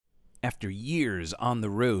After years on the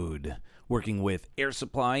road, working with Air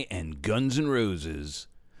Supply and Guns N' Roses,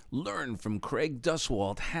 learn from Craig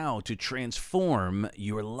Duswalt how to transform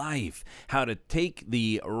your life, how to take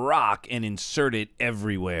the rock and insert it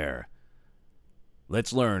everywhere.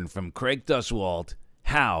 Let's learn from Craig Duswalt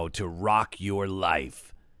how to rock your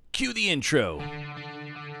life. Cue the intro.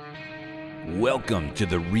 Welcome to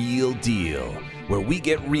The Real Deal, where we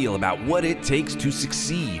get real about what it takes to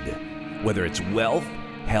succeed, whether it's wealth,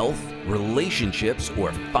 health, relationships,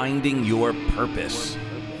 or finding your purpose.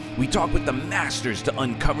 We talk with the masters to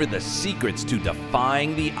uncover the secrets to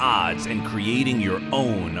defying the odds and creating your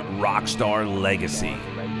own rockstar legacy.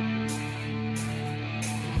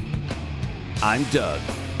 I'm Doug.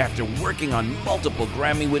 After working on multiple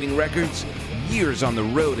Grammy-winning records, years on the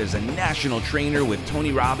road as a national trainer with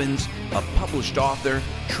Tony Robbins, a published author,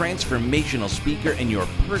 transformational speaker, and your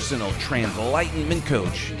personal translightenment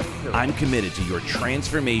coach, I'm committed to your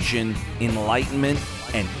transformation, enlightenment,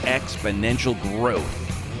 and exponential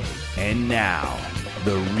growth. And now,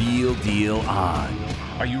 the real deal on.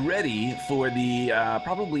 Are you ready for the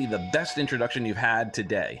probably the best introduction you've had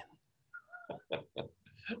today?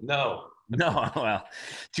 No, well,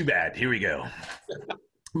 too bad. Here we go.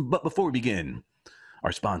 But before we begin,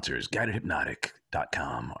 our sponsors,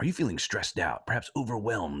 GuidedHypnotic.com. Are you feeling stressed out, perhaps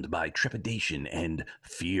overwhelmed by trepidation and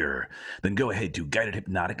fear? Then go ahead to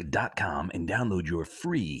GuidedHypnotic.com and download your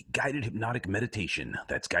free guided hypnotic meditation.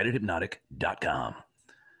 That's GuidedHypnotic.com.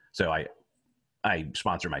 So I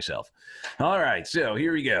sponsor myself. All right, so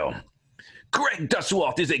here we go. Craig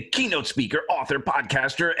Duswalt is a keynote speaker, author,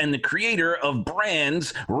 podcaster, and the creator of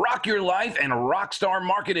brands Rock Your Life and Rockstar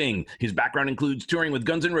Marketing. His background includes touring with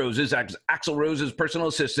Guns N' Roses, Axl Rose's personal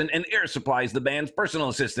assistant, and Air Supply's the band's personal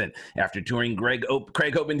assistant. After touring, Craig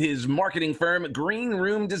opened his marketing firm, Green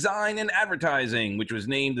Room Design and Advertising, which was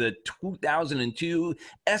named the 2002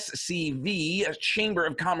 SCV Chamber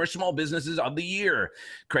of Commerce Small Businesses of the Year.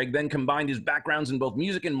 Craig then combined his backgrounds in both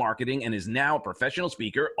music and marketing and is now a professional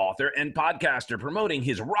speaker, author, and podcaster, promoting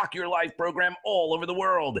his Rock Your Life program all over the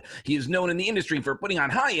world. He is known in the industry for putting on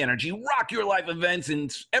high-energy Rock Your Life events in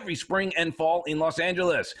every spring and fall in Los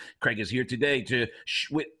Angeles. Craig is here today to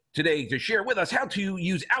share with us how to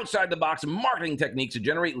use outside-the-box marketing techniques to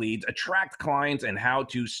generate leads, attract clients, and how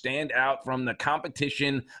to stand out from the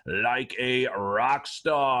competition like a rock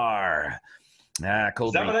star. Cool.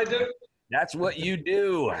 Is that what I do? That's what you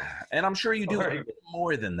do. And I'm sure you do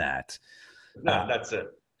more than that. No, that's it.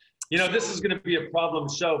 You know, this is going to be a problem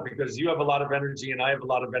show because you have a lot of energy and I have a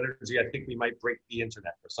lot of energy. I think we might break the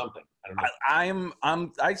internet or something. I don't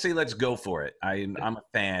know. I'd say let's go for it. I'm a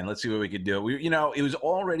fan. Let's see what we could do.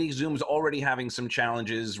 Zoom's already having some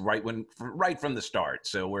challenges right from the start.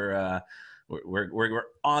 So we're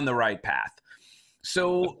on the right path.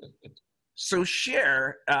 So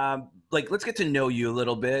share, let's get to know you a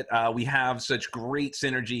little bit. We have such great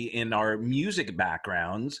synergy in our music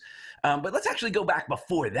backgrounds. But let's actually go back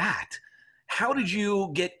before that. How did you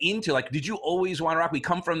get into, did you always want to rock? We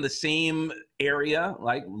come from the same area,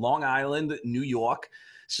 like Long Island, New York.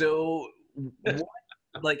 So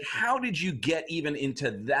how did you get even into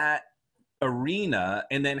that arena?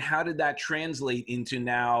 And then how did that translate into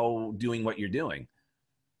now doing what you're doing?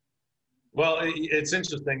 Well, it's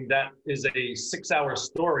interesting. That is a 6-hour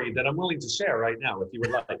story that I'm willing to share right now, if you would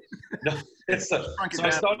like. No, I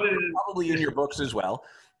started probably in your books as well.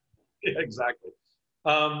 Yeah, exactly.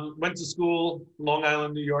 Went to school, Long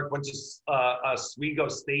Island, New York. Went to Oswego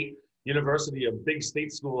State University, a big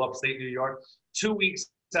state school, upstate New York. 2 weeks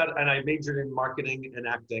out, and I majored in marketing and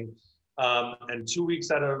acting. And 2 weeks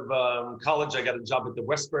out of college, I got a job at the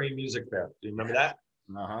Westbury Music Fair. Do you remember that?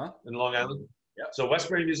 In Long Island. Yep. So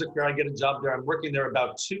Westbury Music Fair, I get a job there. I'm working there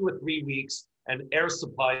about 2 or 3 weeks, and Air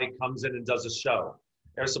Supply comes in and does a show.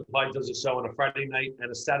 Air Supply does a show on a Friday night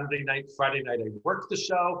and a Saturday night. Friday night, I work the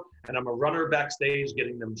show, and I'm a runner backstage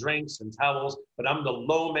getting them drinks and towels, but I'm the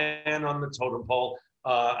low man on the totem pole.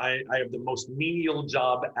 I have the most menial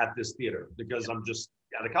job at this theater because I'm just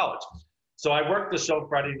out of college. So I work the show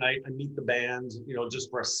Friday night. I meet the band, just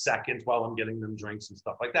for a second while I'm getting them drinks and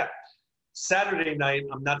stuff like that. Saturday night,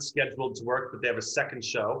 I'm not scheduled to work, but they have a second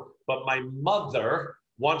show. But my mother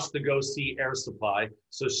wants to go see Air Supply.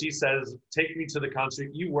 So she says, take me to the concert.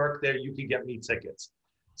 You work there, you can get me tickets.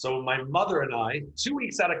 So my mother and I, 2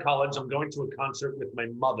 weeks out of college, I'm going to a concert with my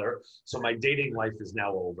mother. So my dating life is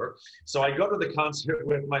now over. So I go to the concert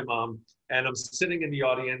with my mom, and I'm sitting in the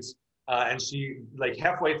audience. And she,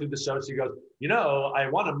 halfway through the show, she goes, I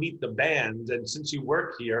want to meet the band. And since you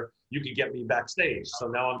work here, you could get me backstage. So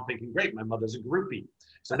now I'm thinking, great, my mother's a groupie.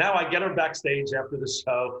 So now I get her backstage after the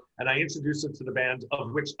show, and I introduce her to the band,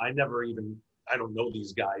 of which I never even I don't know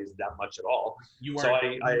these guys that much at all. You So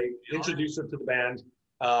weren't. I introduced her to the band.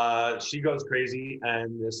 She goes crazy,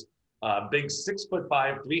 and this big 6'5",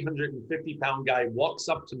 350-pound guy walks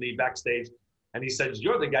up to me backstage, and he says,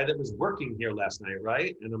 "You're the guy that was working here last night,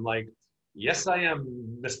 right?" And I'm like, "Yes, I am,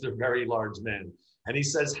 Mr. Very Large Man." And he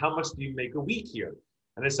says, "How much do you make a week here?"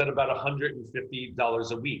 And I said, "About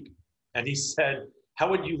 $150 a week." And he said, "How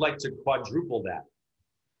would you like to quadruple that?"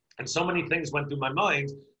 And so many things went through my mind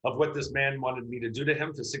of what this man wanted me to do to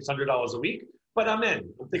him for $600 a week, but I'm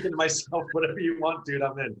in. I'm thinking to myself, whatever you want, dude,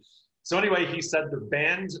 I'm in. So anyway, he said, the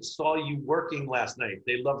band saw you working last night.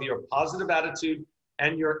 They love your positive attitude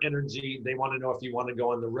and your energy. They want to know if you want to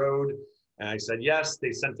go on the road. And I said, yes.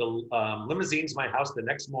 They sent the limousine to my house the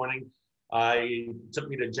next morning. I took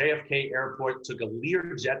me to JFK Airport, took a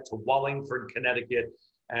Learjet to Wallingford, Connecticut,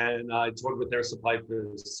 and I toured with Air Supply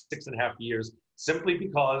for 6.5 years, simply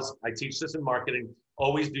because I teach this in marketing.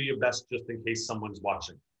 Always do your best just in case someone's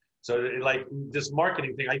watching. So like this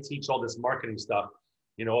marketing thing, I teach all this marketing stuff,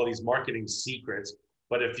 all these marketing secrets.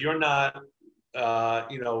 But if you're not,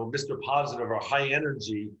 Mr. Positive or high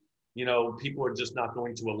energy, people are just not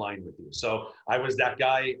going to align with you. So I was that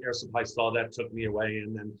guy. Air Supply saw that, took me away,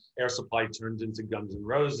 and then Air Supply turned into Guns N'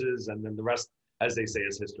 Roses, and then the rest, as they say,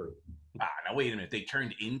 is history. Now wait a minute. They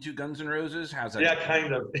turned into Guns N' Roses? How's that? Yeah,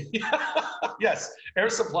 kind of. Yes, Air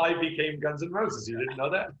Supply became Guns N' Roses. You didn't know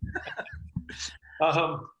that?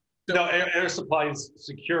 No, Air Supply's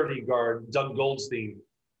security guard, Doug Goldstein,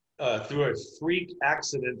 through a freak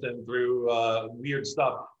accident and through weird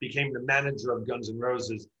stuff, became the manager of Guns N'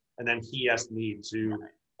 Roses. And then he asked me to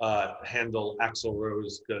handle Axl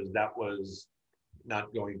Rose, because that was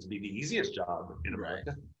not going to be the easiest job in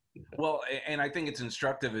America. Right. Well, and I think it's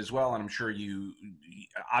instructive as well, and I'm sure you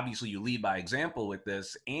obviously you lead by example with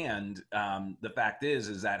this. And the fact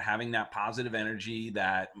is that having that positive energy,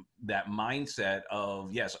 that mindset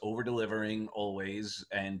of yes, over delivering always,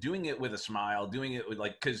 and doing it with a smile, doing it with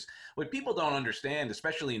because what people don't understand,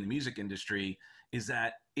 especially in the music industry, is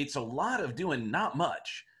that it's a lot of doing not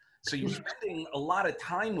much. So you're spending a lot of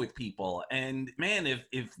time with people, and man,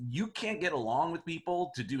 if you can't get along with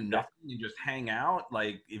people to do nothing and just hang out,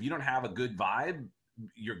 like if you don't have a good vibe,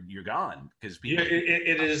 you're gone, because people.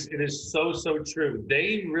 It is so true.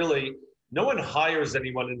 They really, no one hires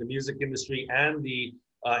anyone in the music industry and the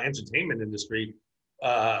entertainment industry,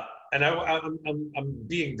 and I'm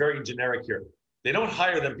being very generic here. They don't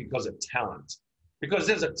hire them because of talent, because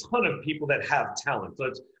there's a ton of people that have talent. So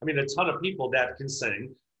a ton of people that can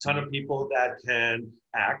sing, ton of people that can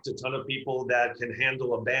act, a ton of people that can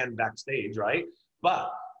handle a band backstage, right?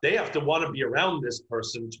 But they have to want to be around this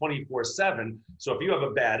person 24/7. So if you have a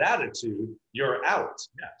bad attitude, you're out.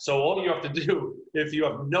 Yeah. So all you have to do, if you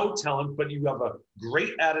have no talent, but you have a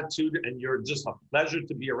great attitude and you're just a pleasure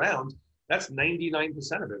to be around, that's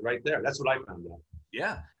 99% of it right there. That's what I found out.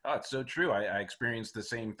 Yeah, oh, it's so true. I experienced the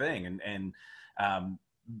same thing. And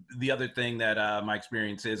the other thing that my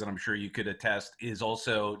experience is, and I'm sure you could attest, is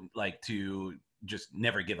also like to just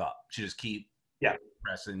never give up, to just keep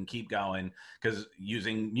pressing, keep going. Because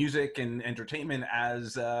using music and entertainment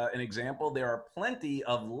as an example, there are plenty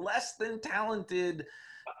of less than talented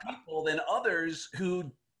people than others who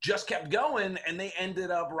just kept going, and they ended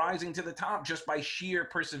up rising to the top just by sheer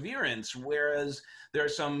perseverance. Whereas there are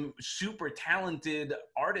some super talented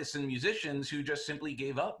artists and musicians who just simply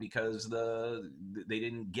gave up because they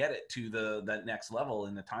didn't get it to that next level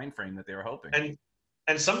in the time frame that they were hoping.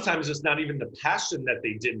 And sometimes it's not even the passion that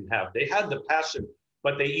they didn't have. They had the passion,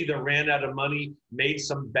 but they either ran out of money, made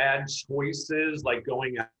some bad choices, like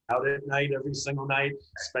going out at night every single night,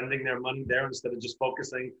 spending their money there instead of just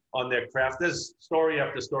focusing on their craft. There's story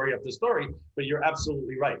after story after story, but you're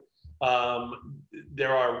absolutely right.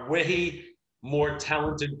 There are way more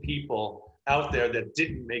talented people out there that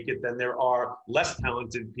didn't make it than there are less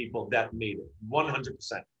talented people that made it.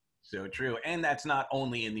 100%. So true. And that's not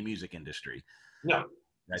only in the music industry. No,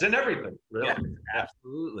 it's in everything, really. Yeah,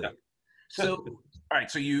 absolutely. Yeah. So, all right.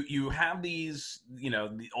 So you have these,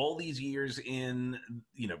 all these years in,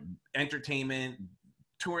 entertainment,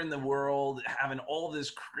 touring the world, having all this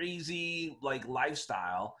crazy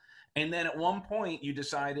lifestyle. And then at one point you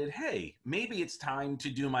decided, hey, maybe it's time to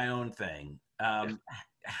do my own thing.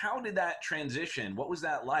 How did that transition? What was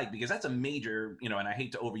that like? Because that's a major, and I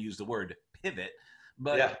hate to overuse the word pivot,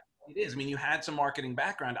 but it is. I mean, you had some marketing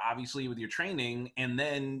background, obviously, with your training, and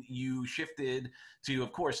then you shifted to,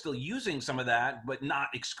 of course, still using some of that, but not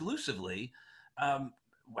exclusively.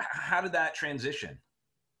 How did that transition?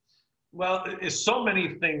 Well, so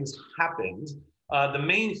many things happened. The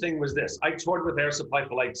main thing was this. I toured with Air Supply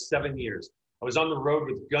for 7 years. I was on the road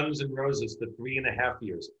with Guns N' Roses for 3.5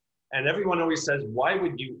 years. And everyone always says, why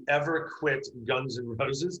would you ever quit Guns N'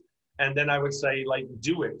 Roses? And then I would say, like,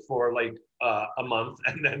 do it for like a month,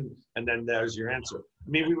 and then there's your answer. I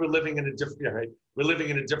mean, we were living in a different, right? We're living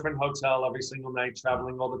in a different hotel every single night,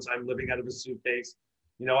 traveling all the time, living out of a suitcase.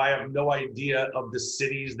 You know, I have no idea of the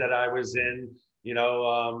cities that I was in, you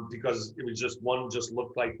know, because it was just one just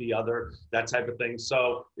looked like the other, that type of thing.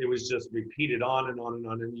 So it was just repeated on and on and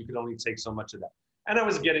on, and you could only take so much of that. And I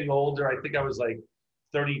was getting older. I think I was like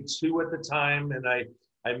 32 at the time, and I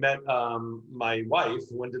met my wife,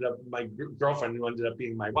 who ended up my girlfriend, who ended up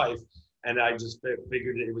being my wife, and I just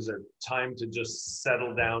figured it was a time to just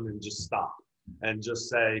settle down and just stop and just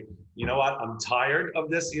say, you know what, I'm tired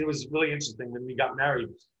of this. It was really interesting when we got married.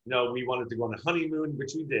 You know, we wanted to go on a honeymoon,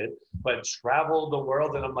 which we did, but travel the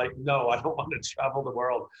world. And I'm like, no, I don't want to travel the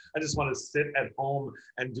world. I just want to sit at home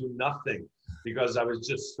and do nothing, because I was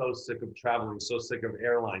just so sick of traveling, so sick of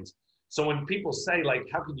airlines. So when people say, like,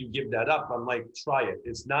 how could you give that up? I'm like, try it.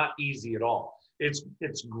 It's not easy at all. It's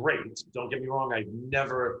great. Don't get me wrong. I'd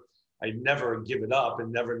never give it up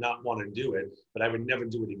and never not want to do it, but I would never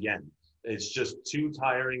do it again. It's just too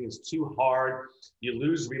tiring. It's too hard. You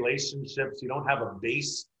lose relationships. You don't have a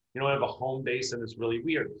base. You don't have a home base, and it's really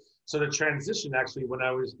weird. So the transition, actually,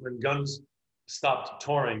 when Guns stopped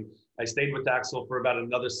touring, I stayed with Axl for about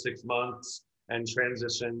another 6 months and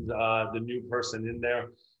transitioned the new person in there.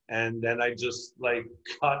 And then I just like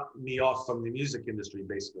cut me off from the music industry,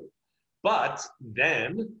 basically. But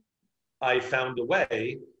then I found a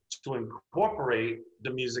way to incorporate the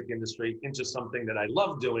music industry into something that I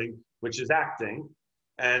love doing, which is acting.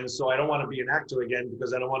 And so I don't want to be an actor again,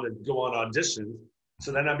 because I don't want to go on auditions.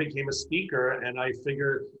 So then I became a speaker, and I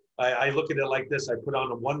figured, I look at it like this. I put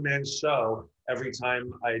on a one-man show every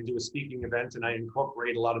time I do a speaking event, and I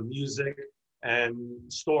incorporate a lot of music and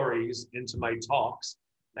stories into my talks.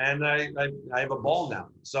 And I have a ball now.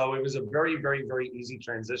 So it was a very, very, very easy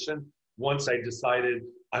transition once I decided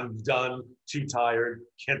I'm done, too tired,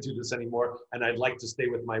 can't do this anymore, and I'd like to stay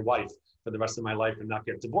with my wife for the rest of my life and not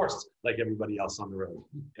get divorced like everybody else on the road.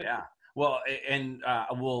 Yeah. Well, and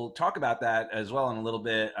we'll talk about that as well in a little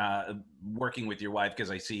bit, working with your wife,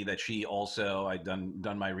 because I see that she also, I've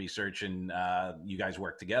done my research, and you guys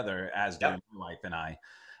work together, as do your wife and I.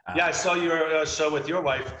 Yeah, I saw your show with your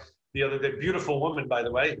wife the other day. Beautiful woman, by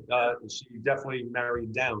the way. She definitely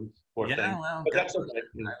married down, poor thing. Well, but that's okay.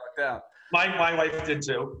 You know. I lucked out. My wife did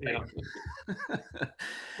too. You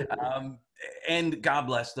know. And God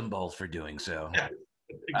bless them both for doing so. Yeah,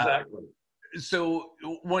 exactly. So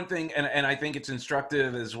one thing, and I think it's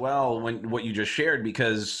instructive as well, when what you just shared,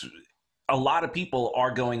 because a lot of people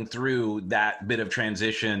are going through that bit of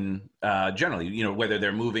transition generally, you know, whether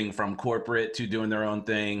they're moving from corporate to doing their own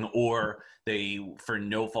thing, or they, for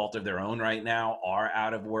no fault of their own right now, are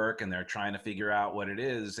out of work and they're trying to figure out what it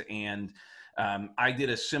is. And I did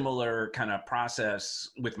a similar kind of process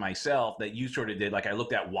with myself that you sort of did. Like, I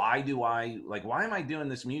looked at, why am I doing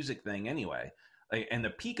this music thing anyway? And the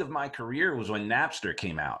peak of my career was when Napster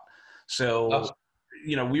came out. So,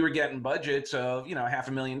 you know, we were getting budgets of, you know,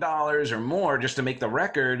 $500,000 or more just to make the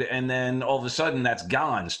record. And then all of a sudden that's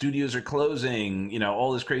gone. Studios are closing, you know,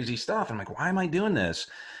 all this crazy stuff. I'm like, why am I doing this?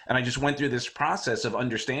 And I just went through this process of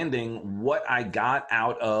understanding what I got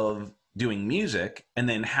out of doing music, and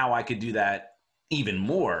then how I could do that even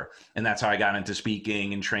more. And that's how I got into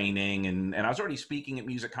speaking and training. And I was already speaking at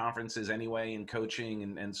music conferences anyway, and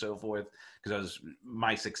coaching and so forth, because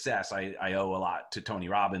my success, I owe a lot to Tony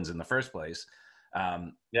Robbins in the first place. But,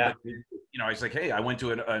 you know, I was like, hey, I went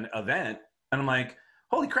to an event, and I'm like,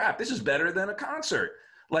 holy crap, this is better than a concert.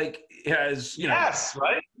 Like, it has, you know,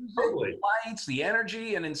 right? Totally. Lights, the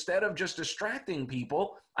energy, and instead of just distracting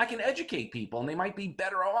people, I can educate people, and they might be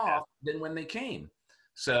better off than when they came.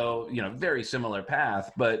 So, you know, very similar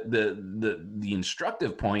path. But the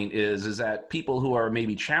instructive point is that people who are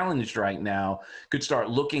maybe challenged right now could start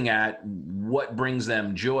looking at what brings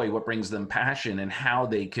them joy, what brings them passion, and how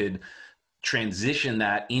they could transition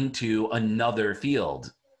that into another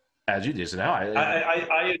field. As you just said,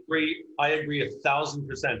 I agree. I agree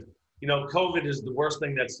 1,000%. You know, COVID is the worst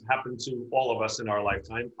thing that's happened to all of us in our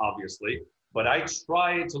lifetime, obviously. But I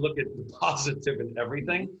try to look at the positive in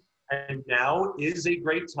everything. And now is a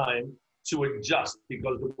great time to adjust,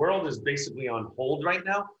 because the world is basically on hold right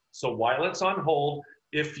now. So while it's on hold,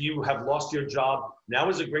 if you have lost your job, now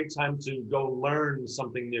is a great time to go learn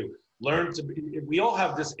something new. We all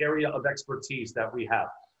have this area of expertise that we have.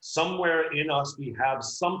 Somewhere in us, we have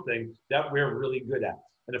something that we're really good at.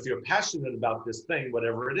 And if you're passionate about this thing,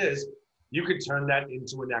 whatever it is, you could turn that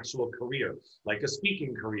into an actual career, like a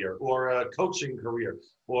speaking career or a coaching career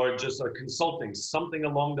or just a consulting, something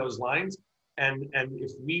along those lines. And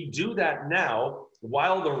if we do that now,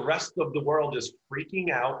 while the rest of the world is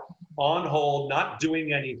freaking out, on hold, not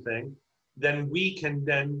doing anything, then we can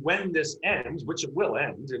then, when this ends, which it will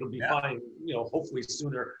end, it'll be fine, hopefully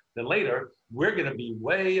sooner than later, we're going to be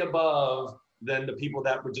way above than the people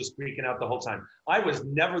that were just freaking out the whole time. I was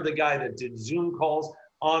never the guy that did Zoom calls,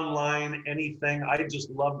 online, anything. I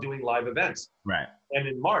just love doing live events. Right. And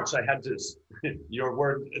in March, I had to, your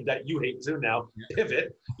word that you hate too now,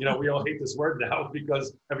 pivot. We all hate this word now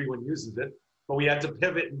because everyone uses it. But we had to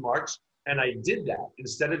pivot in March. And I did that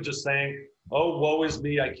instead of just saying, oh, woe is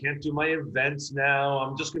me, I can't do my events now.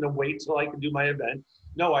 I'm just going to wait till I can do my event.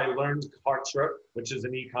 No, I learned Kartra, which is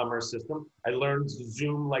an e-commerce system. I learned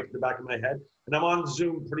Zoom like the back of my head. And I'm on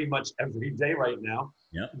Zoom pretty much every day right now,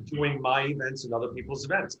 doing my events and other people's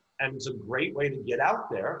events. And it's a great way to get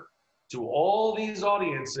out there to all these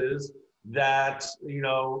audiences that,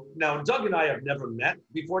 now Doug and I have never met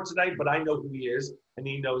before today, but I know who he is and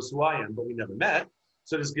he knows who I am, but we never met.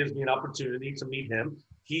 So this gives me an opportunity to meet him.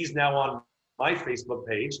 He's now on my Facebook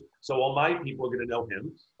page, so all my people are going to know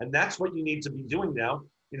him. And that's what you need to be doing now,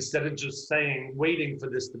 instead of just waiting for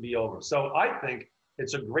this to be over. So I think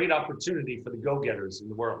it's a great opportunity for the go-getters in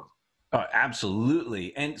the world. Oh,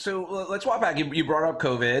 absolutely. And so let's walk back. You brought up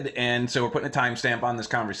COVID, and so we're putting a timestamp on this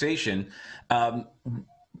conversation.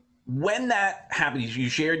 When that happened,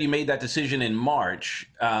 you made that decision in March.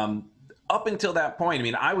 Up until that point, I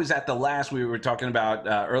mean, I was at the last, we were talking about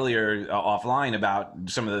earlier offline about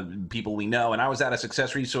some of the people we know, and I was at a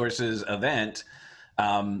Success Resources event,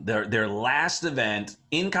 their last event,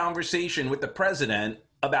 in conversation with the president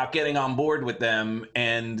about getting on board with them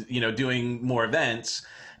and, doing more events.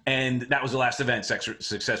 And that was the last event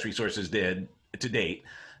Success Resources did to date.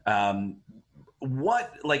 How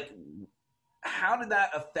did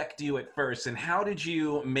that affect you at first? And how did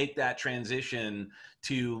you make that transition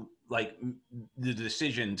to the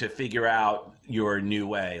decision to figure out your new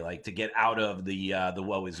way, to get out of the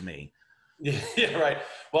woe is me? Yeah, right.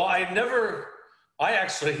 Well,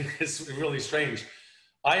 it's really strange.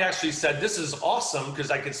 I actually said, this is awesome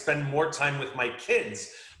because I could spend more time with my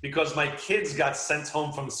kids because my kids got sent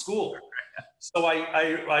home from school. So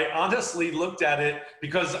I honestly looked at it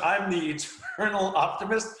because I'm the eternal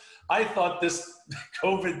optimist. I thought this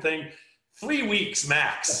COVID thing, 3 weeks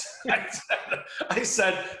max. I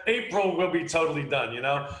said, April will be totally done,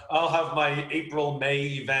 I'll have my April, May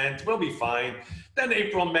event. We'll be fine. Then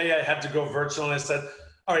April, May, I had to go virtual. And I said,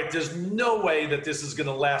 all right, there's no way that this is going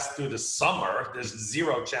to last through the summer. There's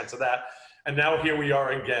zero chance of that. And now here we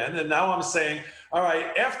are again. And now I'm saying, all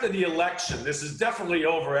right, after the election, this is definitely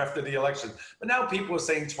over after the election. But now people are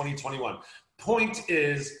saying 2021. Point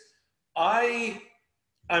is, I'm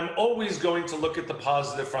always going to look at the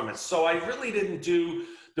positive from it. So I really didn't do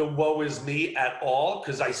the woe is me at all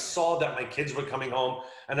because I saw that my kids were coming home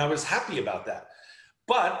and I was happy about that.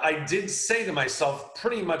 But I did say to myself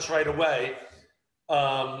pretty much right away,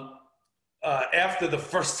 after the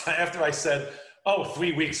first time, after I said, oh,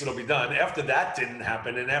 3 weeks it'll be done. After that didn't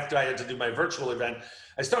happen, and after I had to do my virtual event,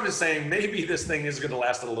 I started saying maybe this thing is going to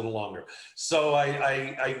last a little longer. So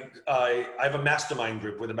I have a mastermind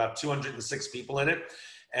group with about 206 people in it.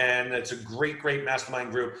 And it's a great, great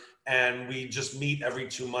mastermind group. And we just meet every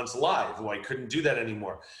 2 months live. Well, I couldn't do that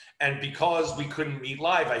anymore. And because we couldn't meet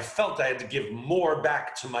live, I felt I had to give more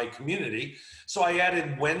back to my community. So I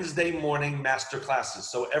added Wednesday morning master classes.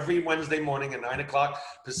 So every Wednesday morning at 9 o'clock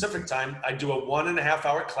Pacific time, I do a 1.5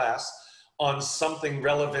 hour class on something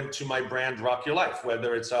relevant to my brand, Rock Your Life,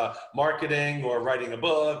 whether it's marketing or writing a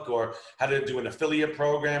book or how to do an affiliate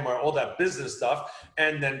program or all that business stuff.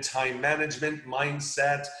 And then time management,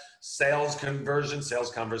 mindset, sales conversion,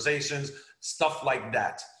 sales conversations, stuff like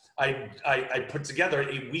that. I put together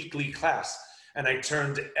a weekly class and I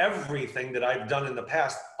turned everything that I've done in the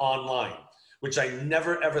past online, which I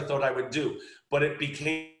never ever thought I would do, but it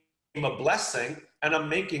became a blessing. And I'm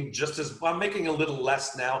making a little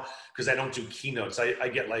less now because I don't do keynotes. I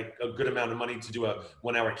get like a good amount of money to do a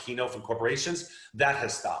 1 hour keynote for corporations. That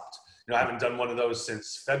has stopped. I haven't done one of those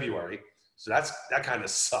since February. So that kind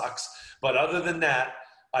of sucks. But other than that,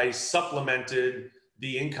 I supplemented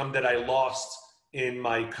the income that I lost in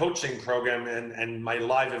my coaching program and my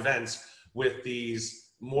live events with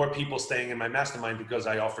these more people staying in my mastermind because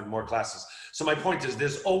I offered more classes. So my point is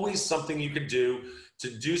there's always something you could do to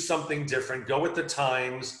do something different, go with the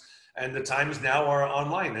times, and the times now are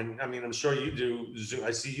online. And I mean, I'm sure you do Zoom.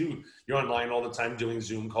 I see you're online all the time doing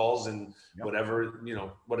Zoom calls and whatever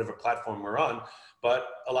platform we're on. But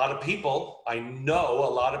I know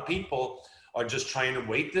a lot of people are just trying to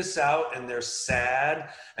wait this out and they're sad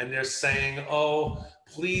and they're saying, oh,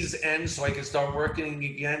 please end so I can start working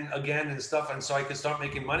again and stuff, and so I can start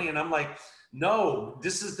making money. And I'm like, no,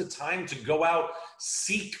 this is the time to go out,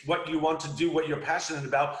 seek what you want to do, what you're passionate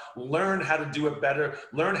about, learn how to do it better,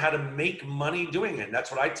 learn how to make money doing it. And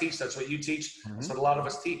that's what I teach. That's what you teach. That's what a lot of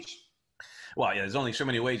us teach. Well, yeah, there's only so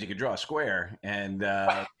many ways you could draw a square, and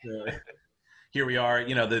here we are.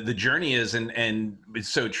 You know, the journey is, and it's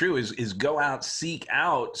so true. Is go out, seek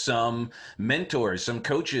out some mentors, some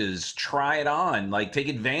coaches, try it on, like take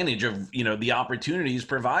advantage of the opportunities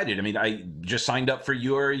provided. I mean, I just signed up for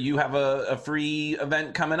you have a free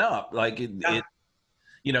event coming up, like it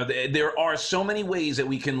there are so many ways that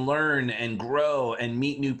we can learn and grow and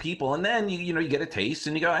meet new people. And then, you get a taste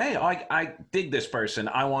and you go, hey, I dig this person.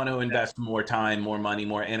 I want to invest more time, more money,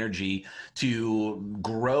 more energy to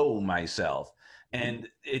grow myself. And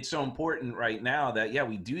it's so important right now that, yeah,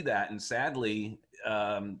 we do that. And sadly,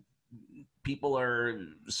 some people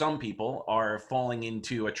are falling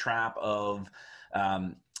into a trap of,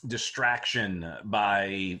 distraction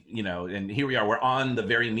by and here we are, we're on the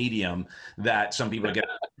very medium that some people get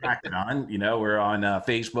distracted on. We're on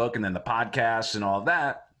Facebook, and then the podcasts and all of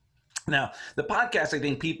that. Now the podcast, I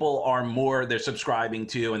think people are more, they're subscribing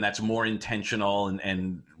to, and that's more intentional,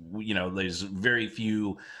 and there's very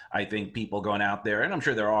few, I think, people going out there, and I'm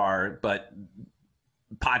sure there are, but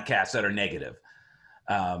podcasts that are negative.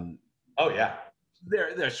 Oh yeah,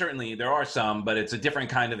 there are some, but it's a different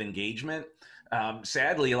kind of engagement.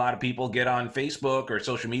 Sadly, a lot of people get on Facebook or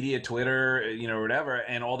social media, Twitter, whatever,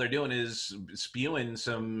 and all they're doing is spewing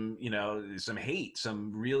some hate,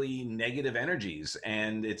 some really negative energies,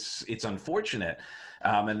 and it's unfortunate.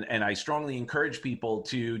 And I strongly encourage people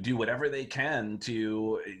to do whatever they can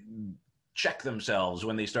to check themselves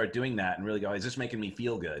when they start doing that, and really go, is this making me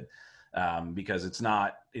feel good? Because it's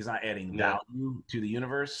not adding value to the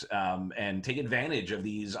universe, and take advantage of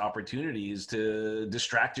these opportunities to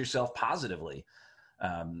distract yourself positively.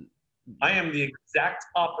 I am the exact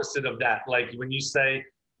opposite of that. Like when you say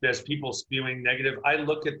there's people spewing negative, I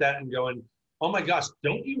look at that and going, oh my gosh,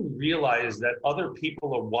 don't you realize that other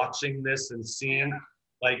people are watching this and seeing?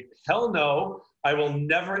 Like, hell no, I will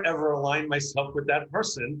never ever align myself with that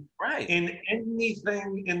person in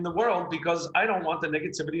anything in the world, because I don't want the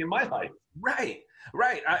negativity in my life. Right.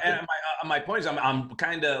 And my point is, I'm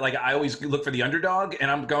kind of like, I always look for the underdog, and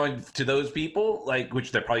I'm going to those people, like,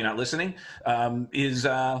 which they're probably not listening,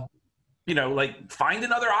 like, find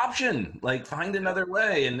another option, like find another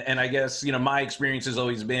way. And I guess, my experience has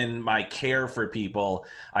always been my care for people.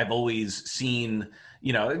 I've always seen,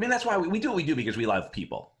 I mean, that's why we do what we do, because we love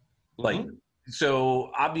people. Like,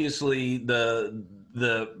 so obviously the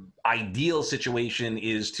ideal situation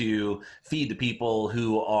is to feed the people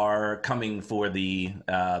who are coming for the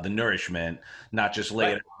nourishment, not just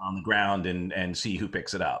lay it on the ground and see who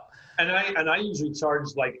picks it up. And I usually charge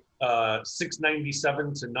like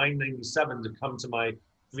 $697 to $997 to come to my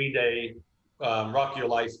 3-day Rock Your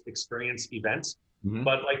Life experience event.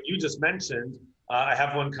 But like you just mentioned, I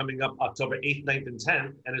have one coming up October 8th, 9th, and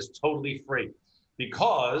 10th, and it's totally free,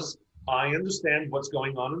 because I understand what's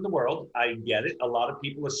going on in the world. I get it. A lot of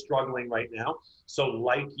people are struggling right now. So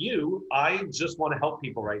like you, I just want to help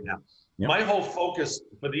people right now. Yep. My whole focus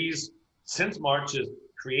for these since March is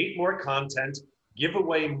create more content, give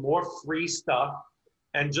away more free stuff,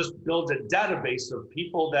 and just build a database of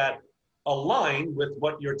people that align with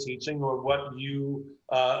what you're teaching, or what you,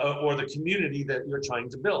 or the community that you're trying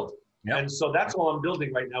to build. Yep. And so that's all I'm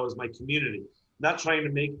building right now, is my community. Not trying to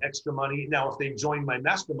make extra money. Now, if they join my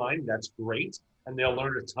mastermind, that's great, and they'll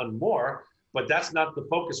learn a ton more, but that's not the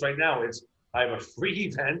focus right now. It's, I have a free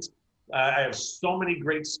event. I have so many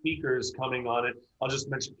great speakers coming on it. I'll just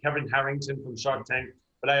mention Kevin Harrington from Shark Tank,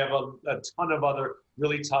 but I have a ton of other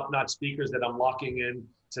really top-notch speakers that I'm locking in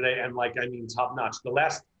today. And like, I mean, top-notch. The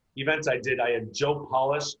last events I did, I had Joe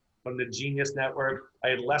Polish from the Genius Network. I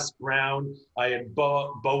had Les Brown. I had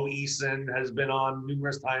Bo Eason has been on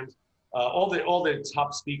numerous times. All the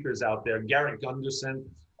top speakers out there, Garrett Gunderson,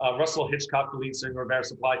 Russell Hitchcock, the lead singer of Air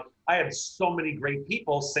Supply. I had so many great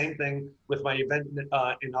people. Same thing with my event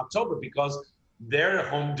in October, because they're at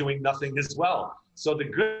home doing nothing as well. So the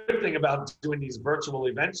good thing about doing these virtual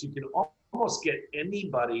events, you can almost get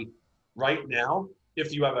anybody right now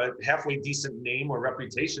if you have a halfway decent name or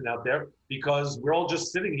reputation out there, because we're all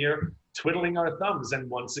just sitting here twiddling our thumbs. And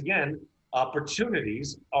once again,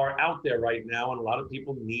 opportunities are out there right now, and a lot of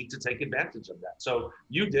people need to take advantage of that. So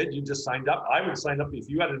you just signed up. I would sign up if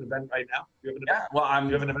you had an event right now. You have an event? Well,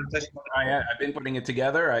 you have an event I've been putting it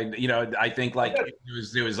together. I think like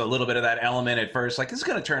there was a little bit of that element at first, like, it's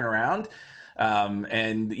going to turn around.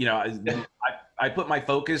 And, I put my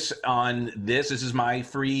focus on this. This is my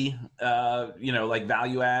free, like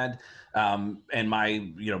value add. And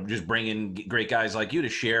my, just bring in great guys like you to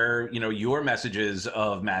share, your messages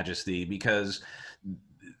of majesty, because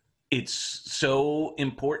it's so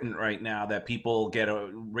important right now that people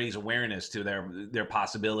raise awareness to their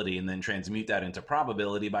possibility, and then transmute that into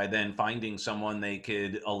probability by then finding someone they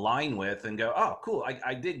could align with and go, oh, cool,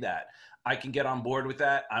 I dig that. I can get on board with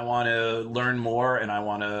that. I want to learn more, and I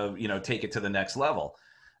want to, take it to the next level.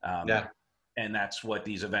 Yeah. And that's what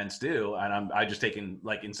these events do. And I just taking,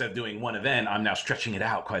 like, instead of doing one event, I'm now stretching it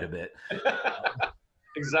out quite a bit.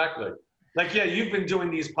 Exactly. Like, yeah, you've been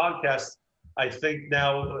doing these podcasts, I think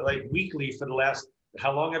now, like weekly for the last,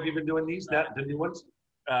 how long have you been doing these? The new ones?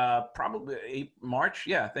 Probably March.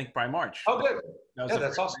 Yeah, I think by March. Oh, good. Yeah,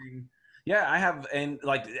 that's awesome. Yeah, I have, and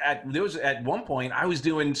like there was at one point I was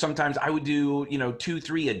doing, sometimes I would do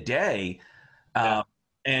 2-3 a day,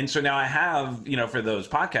 and so now I have, for those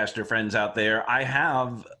podcaster friends out there, I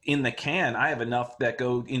have in the can, I have enough that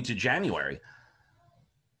go into January.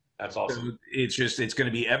 That's awesome. So it's going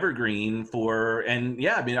to be evergreen and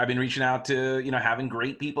yeah, I mean, I've been reaching out to, having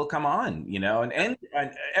great people come on, and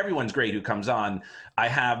everyone's great who comes on. I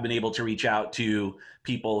have been able to reach out to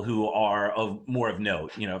people who are more of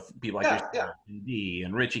note, people like D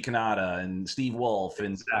and Richie Kanata and Steve Wolf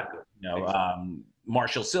and,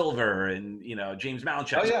 Marshall Silver and, James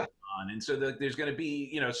Malinchuk. Oh, yeah. And so there's going to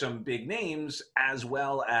be, some big names, as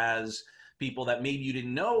well as people that maybe you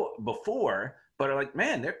didn't know before, but are like,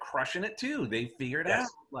 man, they're crushing it too. They figured out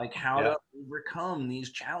like how to overcome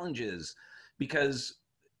these challenges, because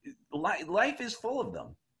life is full of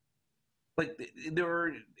them. Like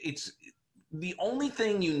it's the only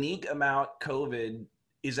thing unique about COVID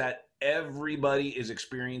is that everybody is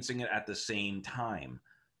experiencing it at the same time.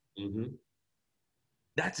 Mm-hmm.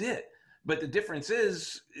 That's it. But the difference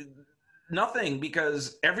is nothing,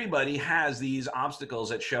 because everybody has these obstacles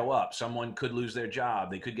that show up. Someone could lose their job.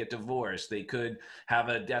 They could get divorced. They could have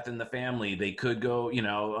a death in the family. They could go,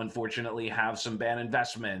 unfortunately have some bad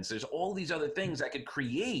investments. There's all these other things that could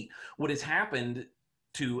create what has happened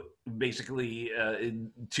to basically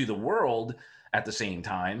to the world at the same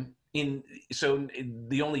time. So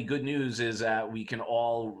the only good news is that we can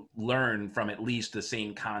all learn from at least the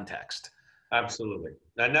same context. Absolutely.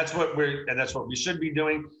 And that's what we should be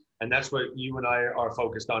doing. And that's what you and I are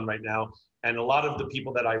focused on right now. And a lot of the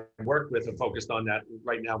people that I work with are focused on that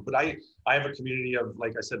right now. But I have a community of,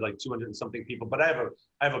 like I said, like 200 and something people, but I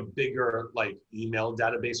have a bigger like email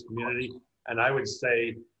database community. And I would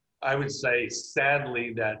say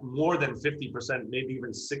sadly that more than 50%, maybe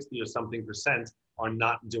even 60 or something percent are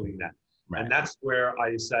not doing that. Right. And that's where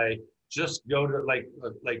I say, just go to like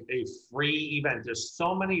a free event. There's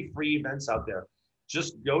so many free events out there.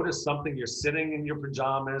 Just go to something. You're sitting in your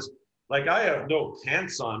pajamas. Like, I have no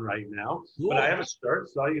pants on right now, but I have a shirt,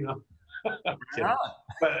 so but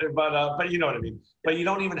you know what I mean. But you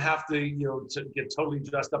don't even have to to get totally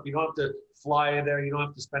dressed up. You don't have to fly there. You don't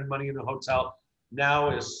have to spend money in a hotel. Now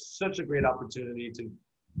is such a great opportunity to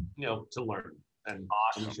to learn, and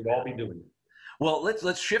awesome. We should all be doing it. Well,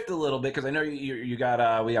 let's shift a little bit, because I know we got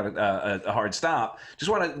a hard stop. Just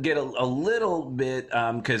want to get a little bit,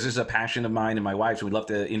 because this is a passion of mine and my wife's. So we'd love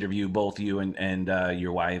to interview both you and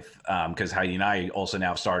your wife, because Heidi and I also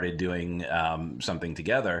now started doing something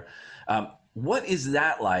together. What is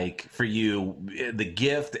that like for you? The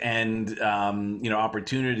gift and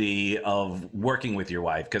opportunity of working with your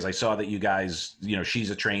wife, because I saw that you guys, she's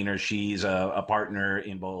a trainer, she's a partner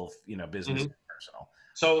in both business and personal.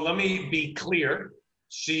 So let me be clear.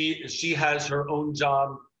 She has her own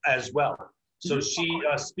job as well. So she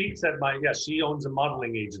speaks at she owns a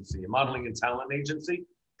modeling agency, a modeling and talent agency,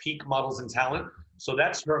 Peak Models and Talent. So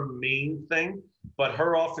that's her main thing. But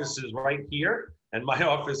her office is right here, and my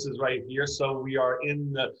office is right here. So we are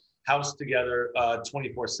in the house together 24/7.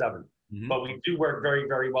 Mm-hmm. But we do work very,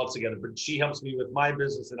 very well together. But she helps me with my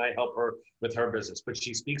business, and I help her with her business. But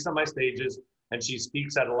she speaks on my stages, and she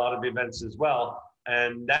speaks at a lot of events as well.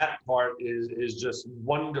 And that part is just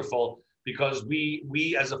wonderful, because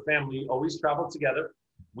we as a family always travel together.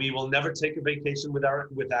 We will never take a vacation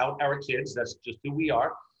without our kids. That's just who we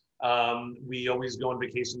are. We always go on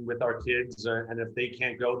vacation with our kids, and if they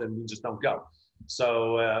can't go, then we just don't go.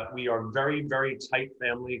 So we are very, very tight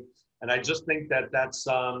family. And I just think that that's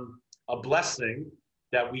a blessing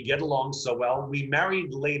that we get along so well. We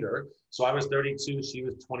married later. So I was 32, she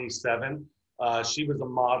was 27. She was a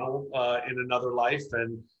model in another life,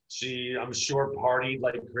 and she, I'm sure, partied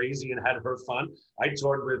like crazy and had her fun. I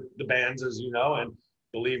toured with the bands, as you know, and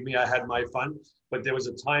believe me, I had my fun. but there was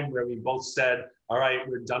a time where we both said, all right,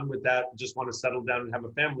 we're done with that. Just want to settle down and have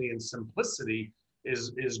a family. And simplicity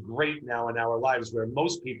is great now in our lives, where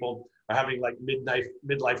most people are having like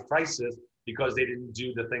midlife crisis because they didn't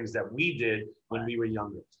do the things that we did when we were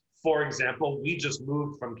younger. For example, we just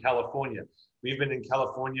moved from California. We've been in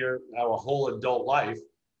California our whole adult life,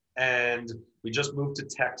 and we just moved to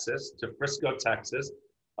Texas, to Frisco, Texas,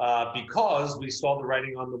 because we saw the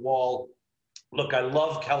writing on the wall. Look, I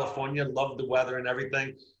love California, love the weather and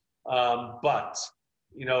everything, but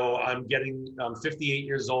you know, I'm 58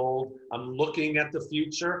 years old. I'm looking at the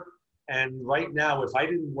future, and right now, if I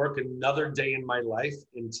didn't work another day in my life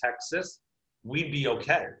in Texas, we'd be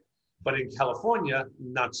okay. But in California,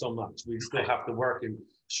 not so much. We'd still have to work and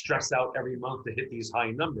stress out every month to hit these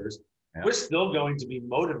high numbers. Yeah. We're still going to be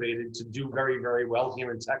motivated to do very, very well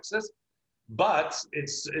here in Texas, but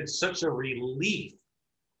it's such a relief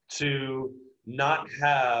to not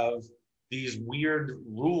have these weird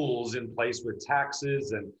rules in place with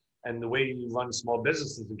taxes and the way you run small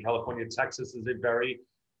businesses in California. Texas is a very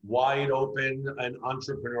wide open and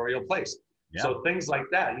entrepreneurial place. Yeah. So things like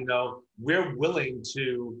that, you know, we're willing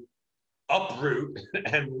to uproot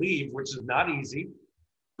and leave, which is not easy,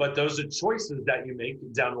 but those are choices that you make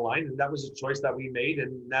down the line. And that was a choice that we made,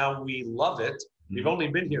 and now we love it. Mm-hmm. We've only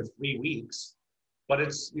been here 3 weeks, but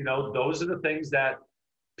it's, you know, those are the things that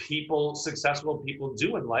successful people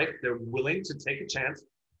do in life. They're willing to take a chance,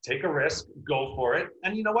 take a risk, go for it.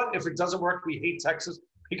 And you know what? If it doesn't work, we hate Texas,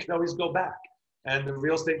 we can always go back. And the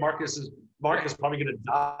real estate market is probably going to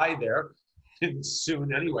die there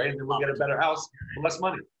soon anyway, and then we'll get a better house for less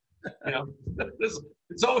money. You know,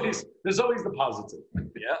 there's always the positive.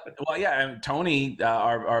 Yeah. Well, yeah. And Tony,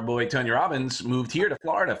 our boy Tony Robbins, moved here to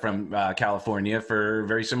Florida from California for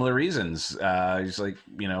very similar reasons. He's like,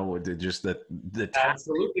 you know, just the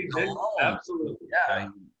absolutely, absolutely.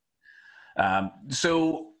 Yeah.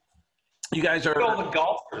 So you guys are all the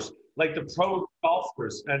golfers, like the pro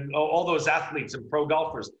golfers, and all those athletes and pro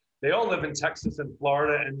golfers. They all live in Texas and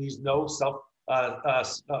Florida, and these no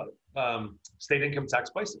state income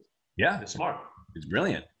tax places. Yeah, it's smart. It's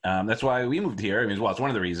brilliant. That's why we moved here. I mean, well, it's one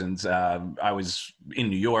of the reasons. I was in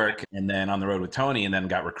New York and then on the road with Tony, and then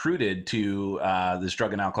got recruited to this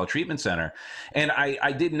drug and alcohol treatment center. And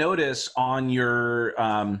I did notice on your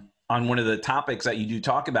on one of the topics that you do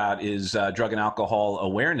talk about is drug and alcohol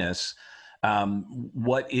awareness.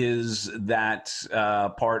 What is that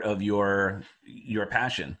part of your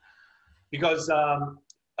passion? Because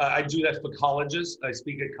I do that for colleges. I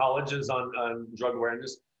speak at colleges on drug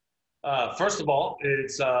awareness. First of all,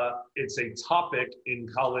 it's a topic in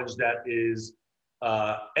college that is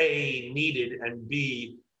A, needed, and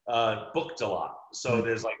B, booked a lot. So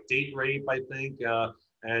there's like date rape, I think,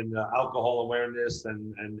 and alcohol awareness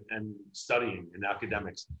and studying in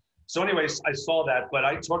academics. So anyways, I saw that, but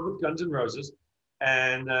I toured with Guns N' Roses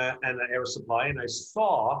and Air Supply, and I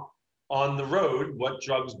saw on the road what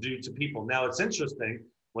drugs do to people. Now it's interesting.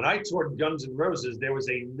 When I toured Guns N' Roses, there was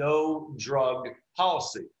a no drug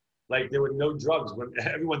policy. Like there were no drugs. When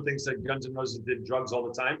everyone thinks that Guns N' Roses did drugs all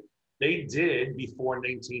the time, they did before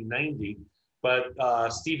 1990. But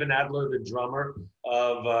Steven Adler, the drummer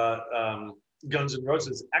of Guns N'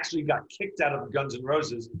 Roses, actually got kicked out of Guns N'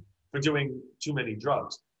 Roses for doing too many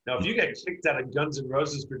drugs. Now, if you get kicked out of Guns N'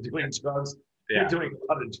 Roses for doing drugs, you're doing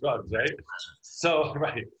a lot of drugs, right? So,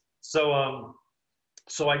 right. So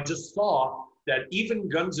I just saw that even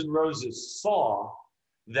Guns N' Roses saw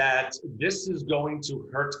that this is going to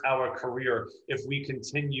hurt our career if we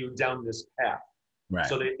continue down this path. Right.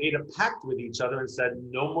 So they made a pact with each other and said,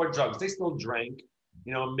 no more drugs. They still drank,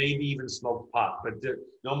 you know, maybe even smoked pot, but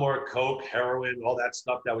no more coke, heroin, all that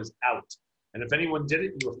stuff that was out. And if anyone did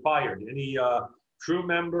it, you were fired. Any crew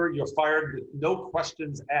member, you're fired with no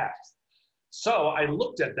questions asked. So I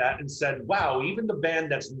looked at that and said, wow, even the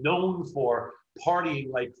band that's known for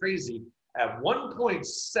partying like crazy at one point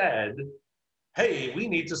said, hey, we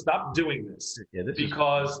need to stop doing this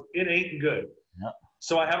because it ain't good. Yep.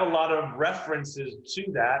 So I have a lot of references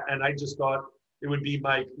to that, and I just thought it would be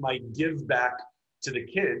my give back to the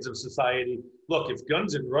kids of society. Look, if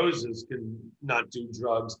Guns N' Roses can not do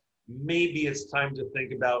drugs, maybe it's time to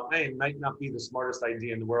think about, hey, it might not be the smartest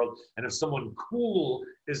idea in the world. And if someone cool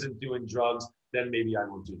isn't doing drugs, then maybe I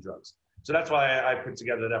won't do drugs. So that's why I put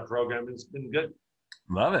together that program. It's been good.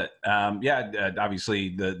 Love it.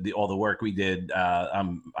 Obviously all the work we did. I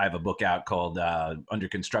have a book out called Under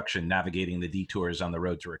Construction: Navigating the Detours on the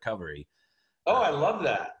Road to Recovery. Oh, I love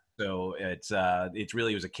that. So it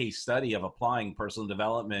really was a case study of applying personal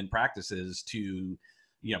development practices to,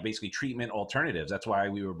 you know, basically treatment alternatives. That's why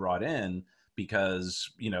we were brought in.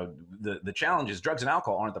 because, the challenge is drugs and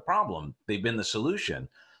alcohol aren't the problem. They've been the solution.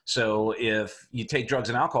 So if you take drugs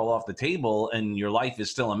and alcohol off the table and your life is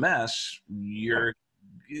still a mess, you're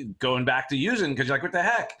going back to using because you're like, what the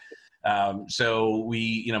heck? So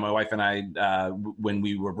we, my wife and I, when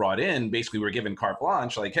we were brought in, basically we were given carte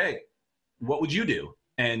blanche, like, hey, what would you do?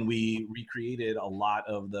 And we recreated a lot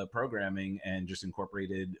of the programming and just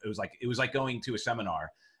incorporated. It was like going to a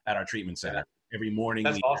seminar at our treatment center. Yeah. Every morning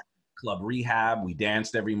we awesome. Club rehab. We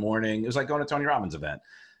danced every morning. It was like going to Tony Robbins' event.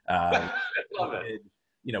 Love it.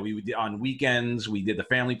 We would, on weekends, we did the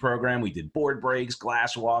family program. We did board breaks,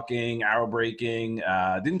 glass walking, arrow breaking.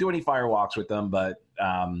 Didn't do any firewalks with them, but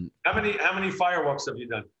how many firewalks have you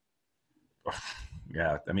done?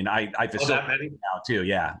 Yeah, I mean, I facilitate now too.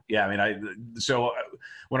 Yeah. I mean, so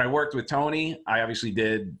when I worked with Tony, I obviously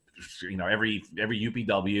did, every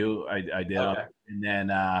UPW I did, okay. And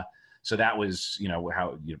then so that was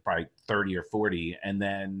probably 30 or 40, and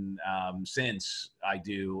then since I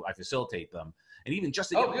facilitate them, and even just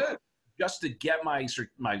to get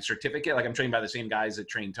my certificate, like I'm trained by the same guys that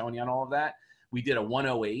trained Tony on all of that. We did a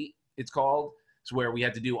 108, it's called. It's where we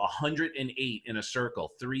had to do 108 in a circle,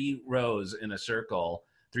 3 rows in a circle,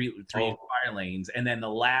 three fire lanes. And then the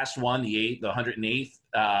last one, the 108th,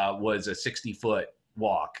 was a 60-foot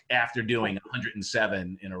walk after doing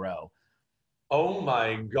 107 in a row. Oh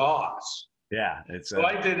my gosh. Yeah. So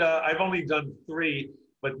I did, I've only done 3,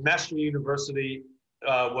 but Master University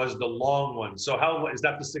was the long one. So how, is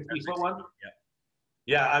that the 60-foot one? Yeah.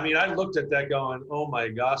 Yeah. I mean, I looked at that going, oh my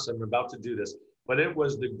gosh, I'm about to do this. But it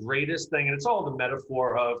was the greatest thing. And it's all the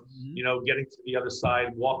metaphor of, getting to the other side,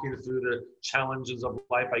 walking through the challenges of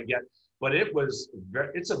life I get. But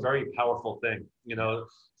it's a very powerful thing,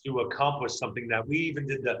 to accomplish something that we even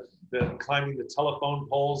did the climbing the telephone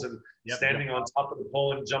poles and standing on top of the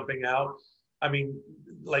pole and jumping out. I mean,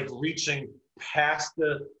 like reaching past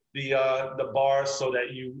the bar so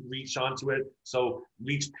that you reach onto it. So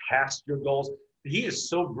reach past your goals. He is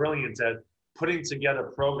so brilliant at putting together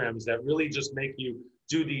programs that really just make you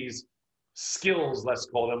do these skills, let's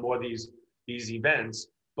call them, or these events,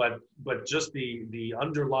 but just the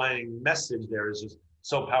underlying message there is just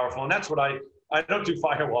so powerful. And that's what I don't do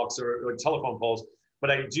firewalks or telephone poles,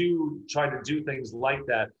 but I do try to do things like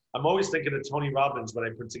that. I'm always thinking of Tony Robbins when I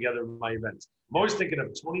put together my events. I'm always thinking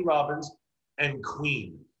of Tony Robbins and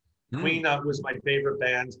Queen. Queen was my favorite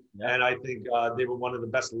band, and I think they were one of the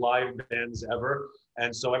best live bands ever.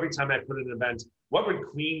 And so every time I put an event, what would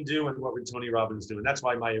Queen do and what would Tony Robbins do? And that's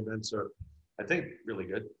why my events are, I think, really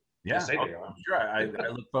good. Yeah, sure. I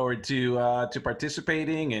look forward to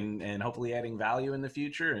participating and hopefully adding value in the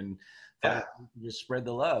future and just spread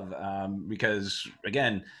the love, because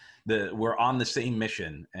again, we're on the same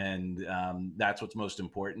mission, and that's what's most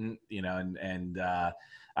important,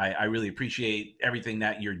 I really appreciate everything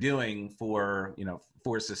that you're doing for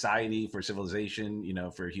society, for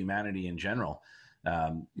civilization, for humanity in general.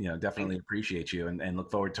 Definitely appreciate you and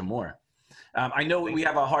look forward to more. I know we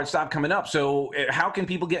have a hard stop coming up. So how can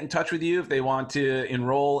people get in touch with you if they want to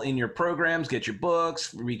enroll in your programs, get your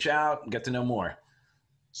books, reach out, get to know more?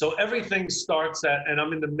 So everything starts and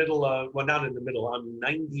I'm in the middle of, well, not in the middle, I'm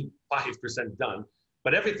 95% done.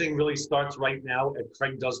 But everything really starts right now at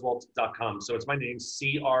CraigDuswalt.com. So it's my name,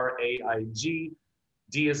 CRAIG,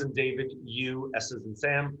 D as in David, U, S as in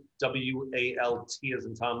Sam, WALT as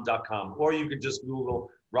in Tom.com. Or you could just Google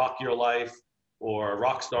Rock Your Life or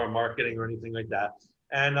Rockstar Marketing or anything like that.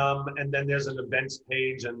 And then there's an events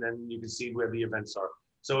page, and then you can see where the events are.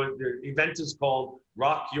 So the event is called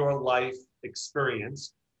Rock Your Life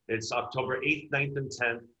Experience. It's October 8th, 9th, and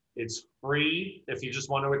 10th. It's free if you just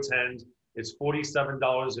want to attend. It's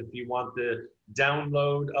 $47 if you want the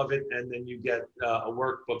download of it, and then you get a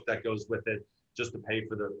workbook that goes with it just to pay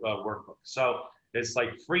for the workbook. So it's like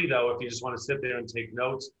free though if you just want to sit there and take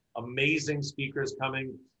notes. Amazing speakers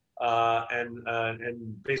coming,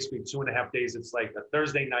 and basically 2.5 days. It's like a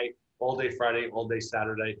Thursday night, all day Friday, all day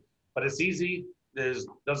Saturday. But it's easy.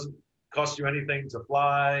 Doesn't cost you anything to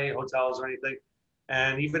fly, hotels or anything.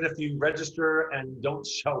 And even if you register and don't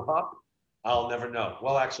show up, I'll never know.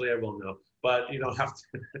 Well, actually, I will know, but you don't have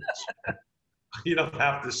to. You don't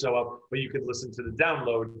have to show up, but you can listen to the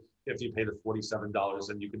download if you pay the $47,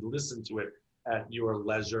 and you can listen to it at your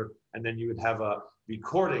leisure. And then you would have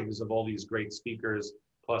recordings of all these great speakers,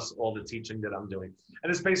 plus all the teaching that I'm doing. And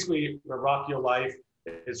it's basically Rock Your Life.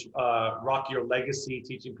 It's Rock Your Legacy,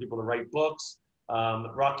 teaching people to write books.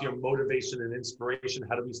 Rock Your Motivation and Inspiration.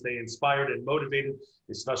 How do we stay inspired and motivated,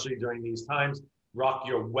 especially during these times? Rock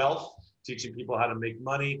Your Wealth, teaching people how to make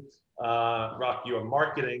money. Rock Your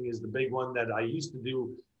Marketing is the big one that I used to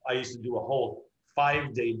do. I used to do a whole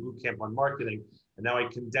 5-day boot camp on marketing, and now I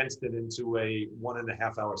condensed it into a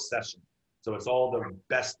 1.5-hour session. So it's all the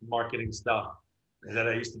best marketing stuff that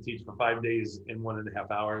I used to teach for 5 days in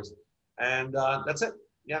 1.5 hours. And that's it.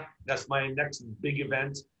 Yeah, that's my next big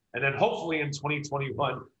event. And then hopefully in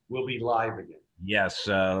 2021, we'll be live again. Yes,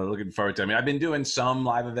 looking forward to it. I mean, I've been doing some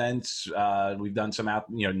live events. We've done some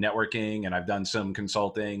out, networking, and I've done some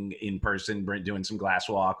consulting in person, doing some glass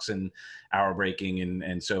walks and hour breaking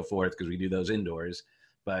and so forth, because we do those indoors.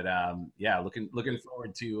 But yeah, looking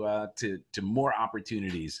forward to more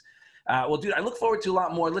opportunities. Well, dude, I look forward to a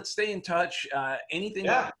lot more. Let's stay in touch. Anything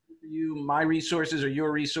for you, my resources or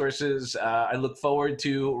your resources, I look forward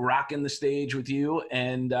to rocking the stage with you.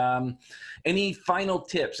 And any final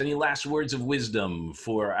tips, any last words of wisdom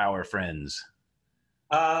for our friends?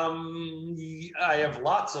 I have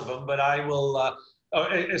lots of them, but I will,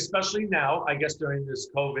 especially now, I guess during this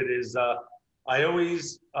COVID is,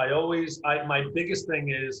 my biggest thing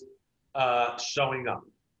is showing up.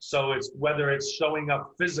 So it's whether it's showing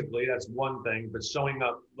up physically, that's one thing, but showing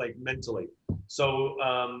up like mentally. So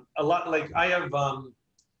a lot, like I have,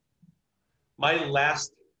 my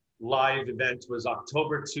last live event was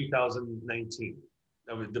October 2019.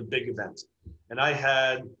 That was the big event. And I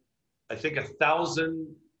had, I think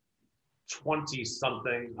 1,020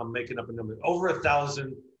 something, I'm making up a number, over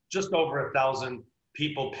 1,000, just over 1,000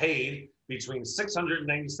 people paid between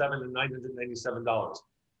 $697 and $997.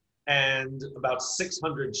 And about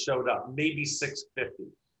 600 showed up, maybe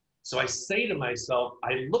 650. So I say to myself,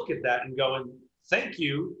 I look at that and go, and thank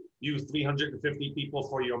you, you 350 people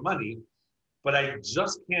for your money, but I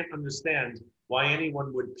just can't understand why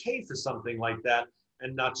anyone would pay for something like that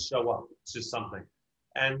and not show up to something.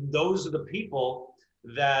 And those are the people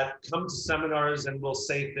that come to seminars and will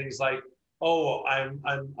say things like, oh, I'm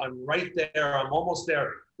right there, I'm almost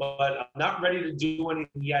there, but I'm not ready to do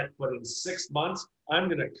anything yet, but in 6 months, I'm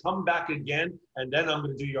gonna come back again, and then I'm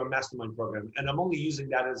gonna do your mastermind program. And I'm only using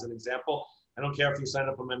that as an example. I don't care if you sign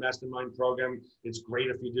up for my mastermind program, it's great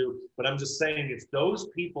if you do, but I'm just saying it's those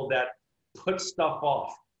people that put stuff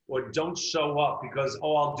off or don't show up because,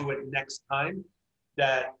 oh, I'll do it next time,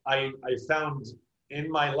 that I found in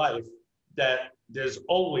my life that there's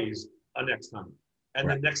always a next time. And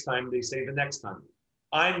the next time they say the next time.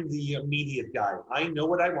 I'm the immediate guy. I know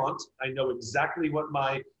what I want. I know exactly what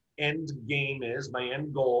my end game is, my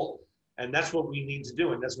end goal. And that's what we need to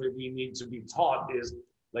do. And that's what we need to be taught is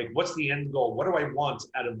like, what's the end goal? What do I want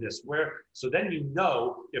out of this? So then you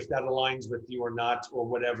know if that aligns with you or not, or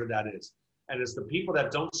whatever that is. And it's the people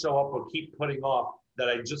that don't show up or keep putting off that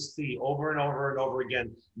I just see over and over and over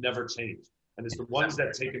again, never change. And it's the ones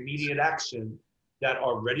that take immediate action that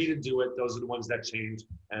are ready to do it. Those are the ones that change.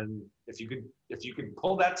 And if you could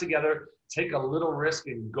pull that together, take a little risk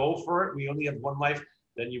and go for it. We only have one life,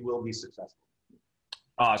 then you will be successful.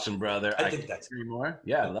 Awesome, brother. I think that's three more.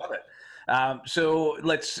 Yeah, I love it. So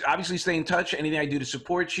let's obviously stay in touch. Anything I do to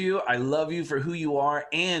support you. I love you for who you are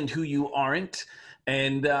and who you aren't.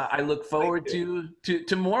 And I look forward to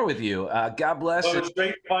more with you. God bless. Well, it was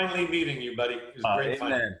great finally meeting you, buddy. It was great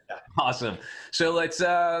finally. Yeah. Awesome. So let's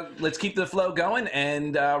keep the flow going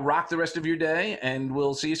and rock the rest of your day, and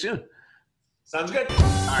we'll see you soon. Sounds good.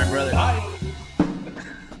 All right, brother. Bye.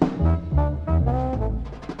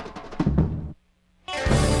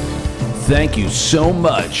 Thank you so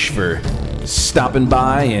much for stopping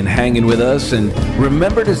by and hanging with us. And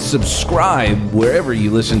remember to subscribe wherever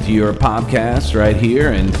you listen to your podcast right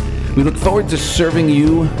here. And we look forward to serving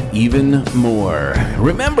you even more.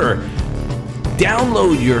 Remember,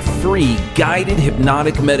 download your free guided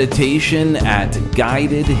hypnotic meditation at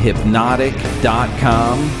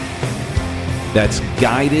guidedhypnotic.com. That's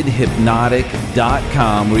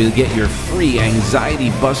guidedhypnotic.com, where you'll get your free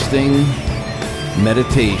anxiety-busting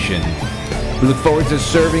meditation. We look forward to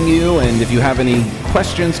serving you, and if you have any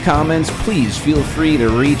questions, comments, please feel free to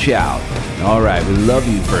reach out. All right, we love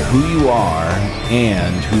you for who you are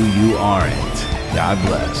and who you aren't. God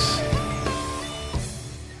bless.